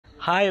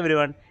Hi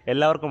everyone,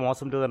 എല്ലാവർക്കും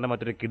mausam to തന്നെ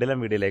മറ്റൊരു കിടിലം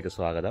വീഡിയോയിലേക്ക്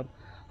സ്വാഗതം.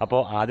 അപ്പോൾ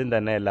ആദ്യം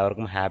തന്നെ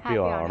എല്ലാവർക്കും ഹാപ്പി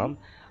ഓണം.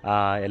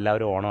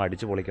 എല്ലാവരും ഓണം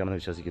അടിച്ചു പൊളിക്കണമെന്ന്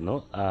വിശ്വസിക്കുന്നു.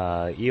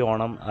 ഈ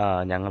ഓണം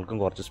ഞങ്ങൾക്കും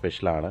കുറച്ച്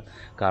സ്പെഷ്യലാണ്.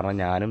 കാരണം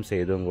ഞാനും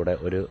സേതുവും കൂടെ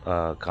ഒരു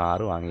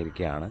കാറ്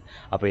വാങ്ങിയിരിക്കുകയാണ്.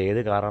 അപ്പോൾ ഏത്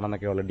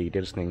കാറാണെന്നൊക്കെയുള്ള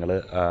ഡീറ്റെയിൽസ് നിങ്ങൾ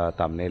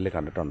തംബ്നെയിലിൽ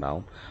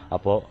കണ്ടിട്ടുണ്ടാവും.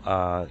 അപ്പോൾ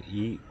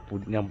ഈ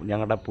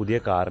ഞങ്ങളുടെ പുതിയ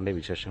കാറിൻ്റെ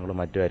വിശേഷങ്ങളും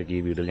മറ്റുമായിരിക്കും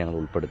ഈ വീഡിയോയിൽ ഞങ്ങൾ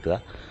ഉൾപ്പെടുത്തുക.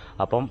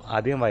 അപ്പം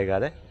അധികം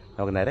വൈകാതെ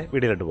നമുക്ക് നേരെ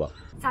വീഡിയോയിലോട്ട് പോവാം.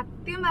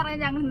 സത്യം പറഞ്ഞാൽ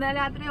ഞങ്ങൾ ഇന്നലെ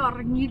രാത്രി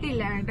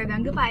ഉറങ്ങിയിട്ടില്ല കേട്ടോ.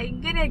 ഞങ്ങൾക്ക്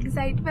ഭയങ്കര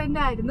എക്സൈറ്റ്മെന്റ്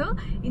ആയിരുന്നു.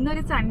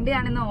 ഇന്നൊരു സൺഡേ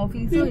ആണ്, ഇന്ന്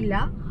ഓഫീസും ഇല്ല.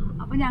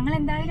 അപ്പൊ ഞങ്ങൾ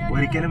എന്തായാലും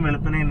ഒരിക്കലും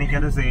വെളുപ്പിനെ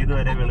എണ്ണിക്കാതെ ചെയ്തു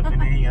വരെ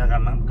വെളുപ്പിനെ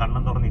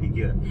കണ്ണം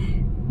തുറന്നിരിക്കുക.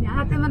 ഞാൻ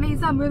സത്യം പറഞ്ഞ ഈ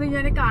സമയം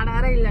ഞാൻ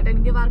കാണാറേ ഇല്ല കേട്ടോ.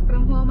 എനിക്ക് വർക്ക്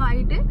ഫ്രം ഹോം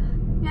ആയിട്ട്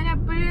ഞാൻ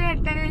എപ്പോഴും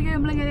 8:30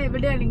 നമ്മളിങ്ങനെ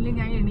എവിടെയാണെങ്കിലും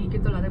ഞാൻ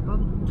എണീക്കത്തുള്ളൂ. അതിപ്പം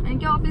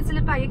എനിക്ക് ഓഫീസിൽ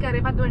പയ്യെ കയറി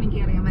 10 മണിക്ക്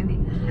കയറിയാൽ മതി.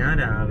 ഞാൻ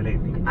രാവിലെ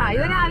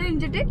ഇത് രാവിലെ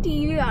എണിച്ചിട്ട്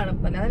TV കാണും.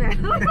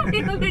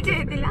 അതൊന്നും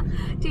ചെയ്യത്തില്ല,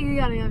 TV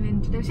കാണാൻ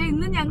എണിച്ചിട്ട്. പക്ഷെ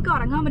ഇന്ന് ഞങ്ങൾക്ക്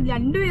ഉറങ്ങാൻ പറ്റില്ല.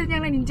 രണ്ടുപേരും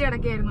ഞങ്ങൾ എണിച്ച്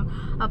കിടക്കായിരുന്നു.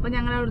 അപ്പൊ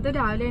ഞങ്ങൾ അവിടുത്തെ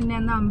രാവിലെ തന്നെ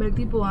അന്ന്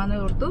അമ്പലത്തിൽ പോവാന്ന്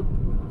ഓർത്തു.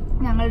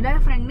 ഞങ്ങളുടെ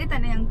ഫ്രണ്ടിൽ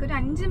തന്നെ ഞങ്ങൾക്ക് ഒരു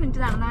 5 മിനിറ്റ്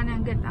നടന്നാൽ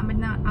ഞങ്ങൾക്ക് എത്താൻ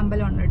പറ്റുന്ന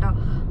അമ്പലമുണ്ട് കേട്ടോ.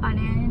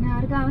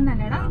 പനയനാർകാവ്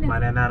നല്ലടാ,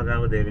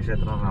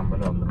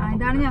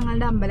 ഇതാണ്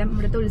ഞങ്ങളുടെ അമ്പലം.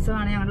 ഇവിടുത്തെ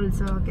ഉത്സവമാണ് ഞങ്ങളുടെ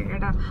ഉത്സവമൊക്കെ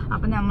കേട്ടോ.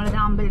 അപ്പൊ നമ്മളിത്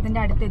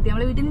അമ്പലത്തിന്റെ അടുത്തെത്തി.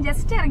 നമ്മൾ വീട്ടിൽ നിന്ന്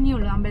ജസ്റ്റ്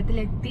ഇറങ്ങിയുള്ളൂ,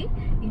 അമ്പലത്തിലെത്തി.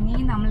 ഇനി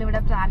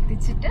നമ്മളിവിടെ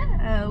പ്രാർത്ഥിച്ചിട്ട്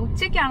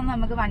ഉച്ചയ്ക്കാണ്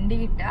നമുക്ക് വണ്ടി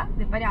കിട്ടുക.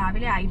 ഇതിപ്പോ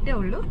രാവിലെ ആയിട്ടേ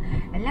ഉള്ളൂ.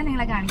 എല്ലാം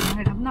നിങ്ങളെ കാണിക്കണം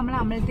കേട്ടോ. അപ്പൊ നമ്മൾ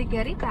അമ്പലത്തിൽ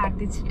കയറി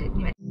പ്രാർത്ഥിച്ചിട്ട്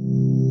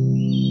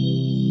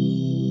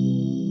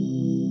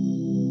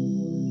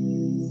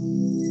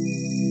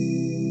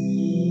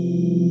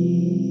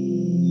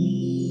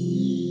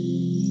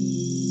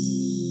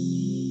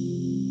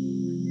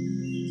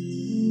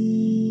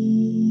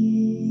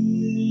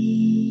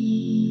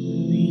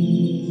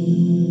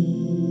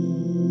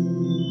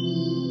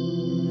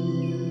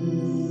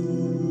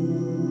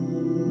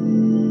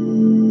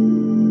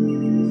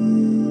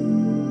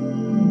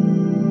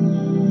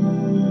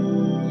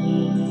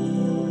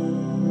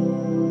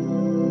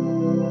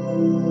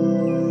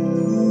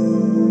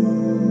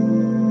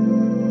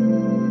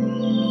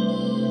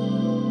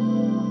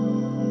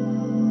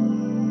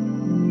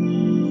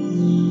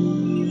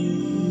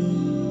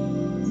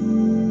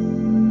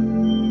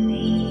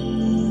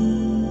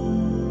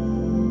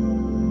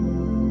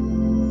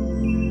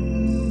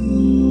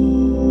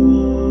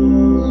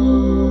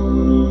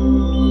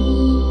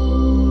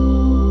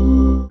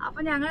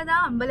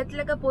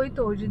അമ്പലത്തിലൊക്കെ പോയി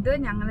തൊഴുത്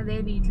ഞങ്ങളിതേ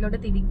വീട്ടിലോട്ട്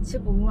തിരിച്ചു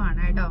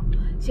പോവാണ് കേട്ടോ.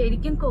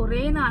 ശരിക്കും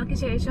കുറെ നാൾക്ക്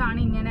ശേഷമാണ്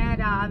ഇങ്ങനെ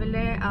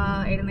രാവിലെ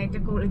എഴുന്നേറ്റ്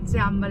കുളിച്ച്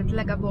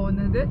അമ്പലത്തിലൊക്കെ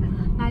പോകുന്നത്.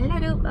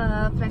 നല്ലൊരു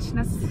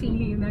ഫ്രഷ്നെസ് ഫീൽ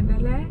ചെയ്യുന്നുണ്ട്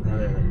അല്ലേ.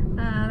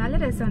 നല്ല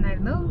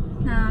രസമുണ്ടായിരുന്നു.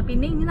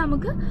 പിന്നെ ഇനി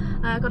നമുക്ക്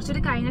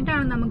കുറച്ചൊരു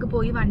കഴിഞ്ഞിട്ടാണ് നമുക്ക്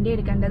പോയി വണ്ടി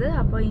എടുക്കേണ്ടത്.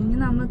 അപ്പൊ ഇനി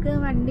നമുക്ക്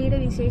വണ്ടിയുടെ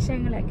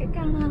വിശേഷങ്ങളൊക്കെ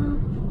കാണാം.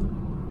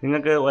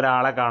 നിങ്ങൾക്ക്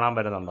ഒരാളെ കാണാൻ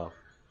പറ്റുന്നുണ്ടോ?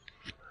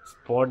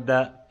 Spot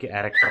the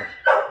character.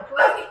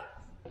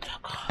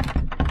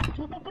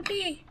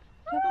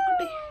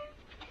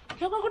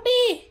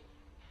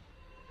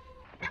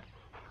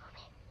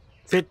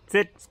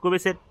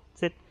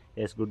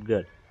 Good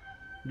girl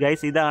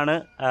guys. ഇതാണ്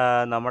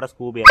നമ്മുടെ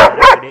Scooby.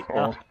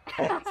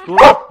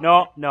 Scooby no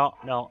no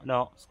no no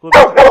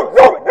Scooby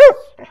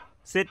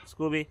sit.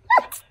 Scooby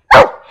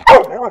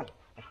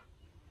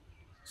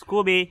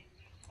Scooby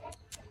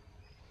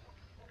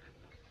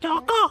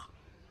choco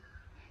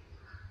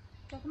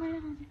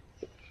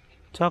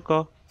choco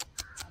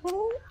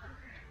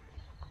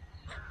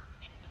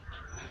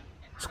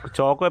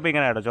choco ഇപ്പോൾ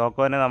ഇങ്ങനെ കേട്ടോ.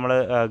 ചോക്കോനെ നമ്മൾ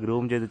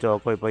ഗ്രൂം ചെയ്ത്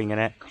ചോക്കോ ഇപ്പോൾ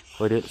ഇങ്ങനെ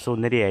ഒരു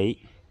സുന്ദരിയായി.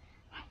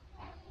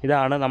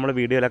 ഇതാണ് നമ്മൾ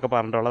വീഡിയോയിലൊക്കെ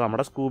പറഞ്ഞിട്ടുള്ളത്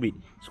നമ്മുടെ Scooby.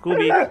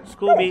 Scooby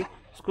Scooby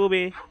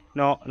Scooby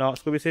no no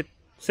Scooby sit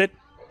sit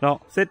no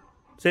sit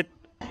sit.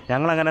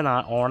 ഞങ്ങളങ്ങനെ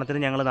ഓണത്തിന്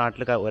ഞങ്ങൾ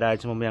നാട്ടിൽ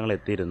ഒരാഴ്ച മുമ്പ് ഞങ്ങൾ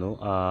എത്തിയിരുന്നു.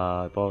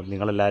 ഇപ്പോൾ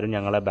നിങ്ങളെല്ലാവരും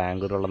ഞങ്ങളെ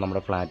ബാംഗ്ലൂരുള്ള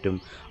നമ്മുടെ ഫ്ലാറ്റും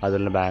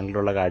അതുപോലെ തന്നെ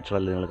ബാംഗ്ലൂരുള്ള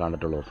കാഴ്ചകളെല്ലാം നിങ്ങൾ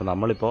കണ്ടിട്ടുള്ളൂ. അപ്പോൾ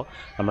നമ്മളിപ്പോൾ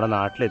നമ്മുടെ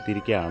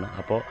നാട്ടിലെത്തിയിരിക്കുകയാണ്.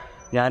 അപ്പോൾ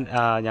ഞാൻ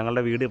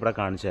ഞങ്ങളുടെ വീട് ഇവിടെ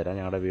കാണിച്ചു തരാം.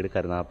 ഞങ്ങളുടെ വീട്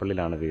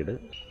കരുനാഗപ്പള്ളിയിലാണ് വീട്.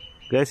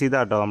 ഗൈസ്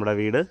ഇതാട്ടോ നമ്മുടെ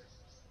വീട്.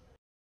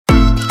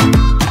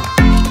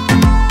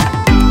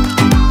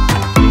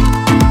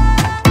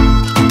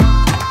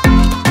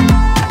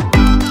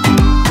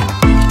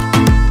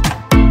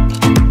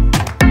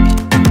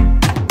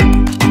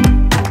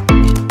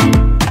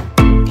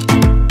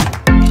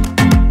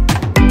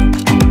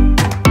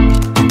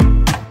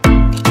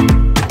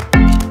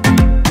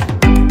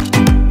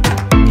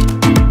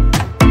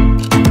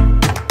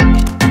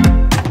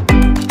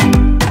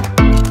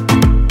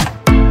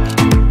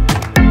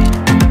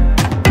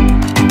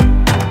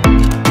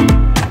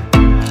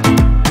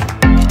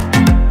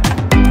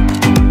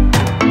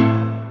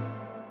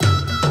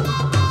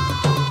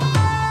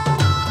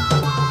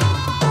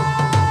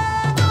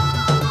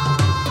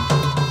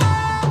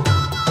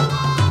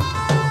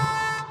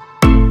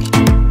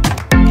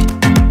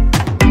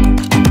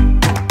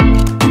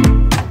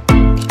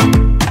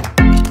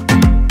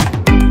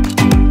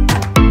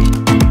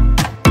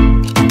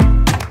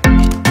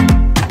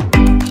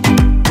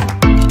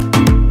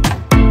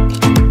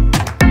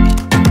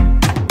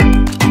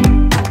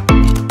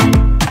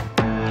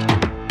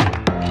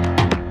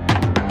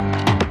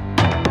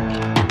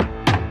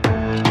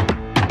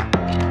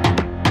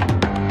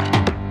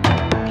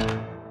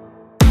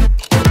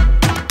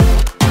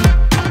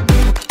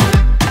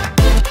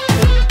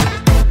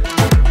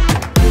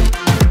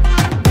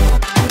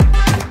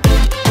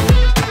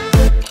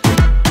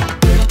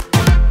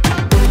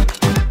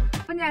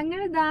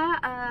 ഞങ്ങളിതാ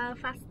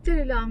ഫസ്റ്റ്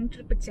ഒരു ലോങ്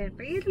ട്രിപ്പ്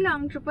ഏത്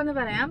ലോങ് ട്രിപ്പ് എന്ന്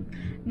പറയാം,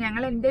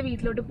 ഞങ്ങൾ എൻ്റെ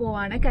വീട്ടിലോട്ട്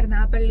പോവാണ്.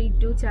 കരുനാഗപ്പള്ളി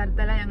ടു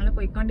ചേർത്തല ഞങ്ങൾ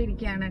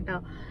പോയിക്കൊണ്ടിരിക്കുകയാണ് കേട്ടോ.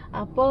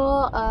 അപ്പോൾ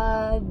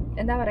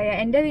എന്താ പറയുക,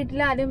 എൻ്റെ വീട്ടിൽ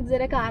ആരും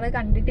ഇതുവരെ കാറ്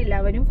കണ്ടിട്ടില്ല,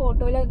 അവരും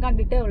ഫോട്ടോയിലൊക്കെ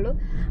കണ്ടിട്ടേ ഉള്ളൂ.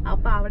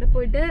 അപ്പോൾ അവിടെ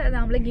പോയിട്ട്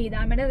നമ്മൾ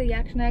ഗീതാമ്മയുടെ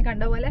റിയാക്ഷനൊക്കെ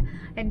കണ്ട പോലെ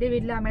എൻ്റെ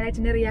വീട്ടിലെ അമ്മയുടെ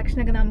അച്ഛൻ്റെ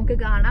റിയാക്ഷനൊക്കെ നമുക്ക്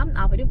കാണാം.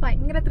 അവർ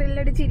ഭയങ്കര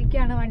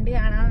ത്രില്ലടിച്ചിരിക്കുകയാണ് വണ്ടി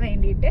കാണാൻ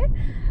വേണ്ടിയിട്ട്.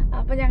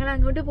 അപ്പോൾ ഞങ്ങൾ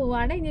അങ്ങോട്ട്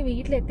പോവാണ്. ഇനി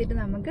വീട്ടിലെത്തിയിട്ട്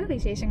നമുക്ക്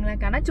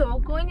വിശേഷങ്ങളൊക്കെ കാണാം.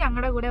 ചോക്കോയും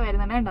ഞങ്ങളുടെ കൂടെ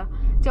വരുന്നുണ്ട് കേട്ടോ.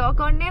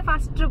 ചോക്കോന്റെ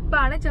ഫസ്റ്റ്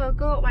ട്രിപ്പാണ്.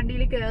 ചോക്കോ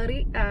വണ്ടിയിൽ കയറി,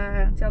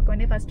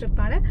 ചോക്കോന്റെ ഫസ്റ്റ്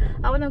ട്രിപ്പാണ്.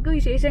 അപ്പോൾ നമുക്ക്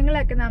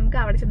വിശേഷങ്ങളൊക്കെ നമുക്ക്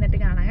അവിടെ ചെന്നിട്ട്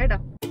കാണാം കേട്ടോ.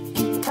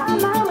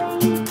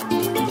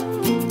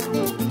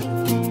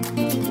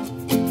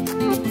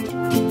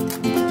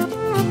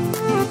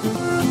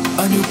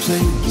 A new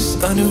place,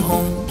 a new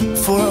home,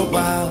 for a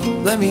while,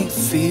 let me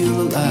feel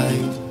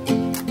alive.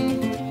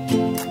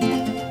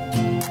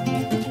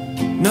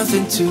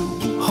 Nothing to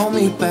hold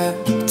me back,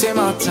 take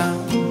my time,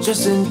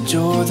 just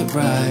enjoy the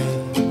ride.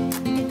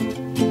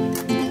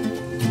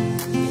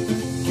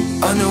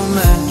 A new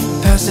man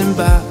passing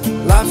by,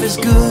 life is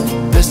good,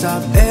 best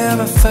I've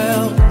ever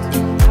felt.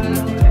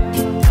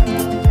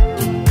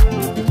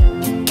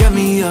 Get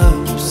me up,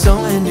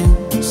 somewhere new,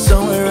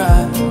 somewhere I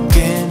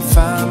can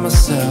find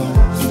myself.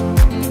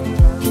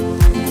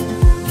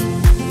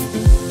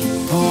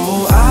 Oh,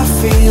 I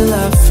feel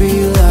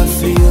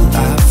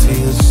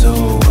so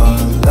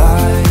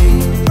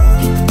alive.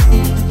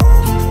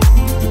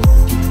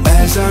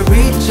 As I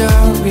reach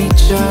out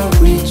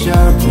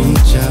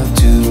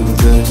to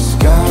the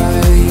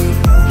sky.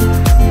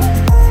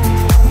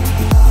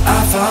 I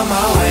found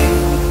my way.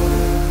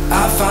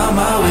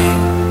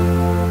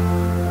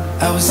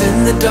 I was in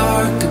the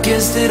dark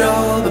against it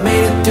all, but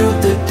made it through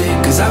the day.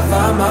 Cause I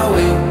found my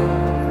way.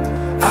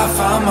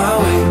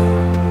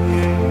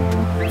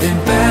 In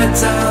bad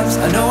times,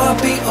 I know I'll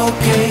be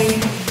okay.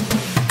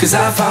 Cause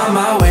I found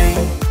my way.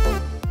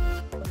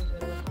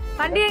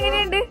 വണ്ടി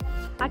എങ്ങനെയുണ്ട്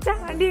അച്ഛാ?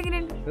 വണ്ടി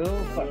എങ്ങനെയുണ്ട്?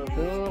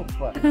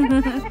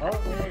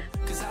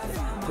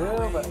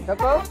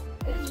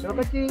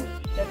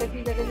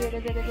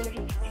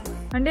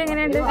 വണ്ടി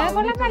എങ്ങനെയുണ്ട്?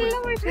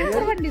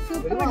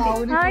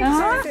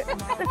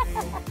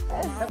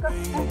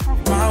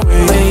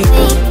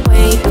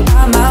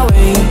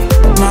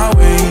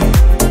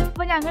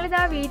 അപ്പൊ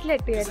ഞങ്ങളിതാ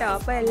വീട്ടിലെത്തി കേട്ടോ.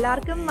 അപ്പൊ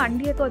എല്ലാവർക്കും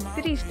വണ്ടിയൊക്കെ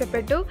ഒത്തിരി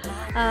ഇഷ്ടപ്പെട്ടു.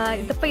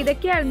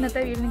 ഇതൊക്കെയാണ്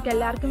ഇന്നത്തെ വീഡിയോ. നിങ്ങൾക്ക്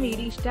എല്ലാവർക്കും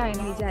വീഡിയോ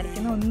ഇഷ്ടമായെന്ന്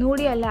വിചാരിക്കുന്നു.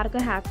 ഒന്നുകൂടി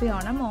എല്ലാവർക്കും ഹാപ്പി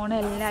ഓണം. ഓണം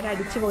എല്ലാവരും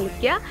അടിച്ചു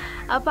പൊളിക്കുക.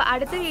 അപ്പൊ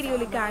അടുത്ത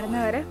വീഡിയോയിൽ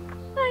കാണുന്നവരെ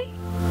by.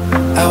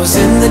 I was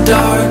in the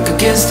dark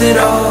against it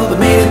all, but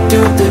made it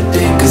through the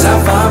day. Cause I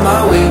found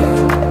my way.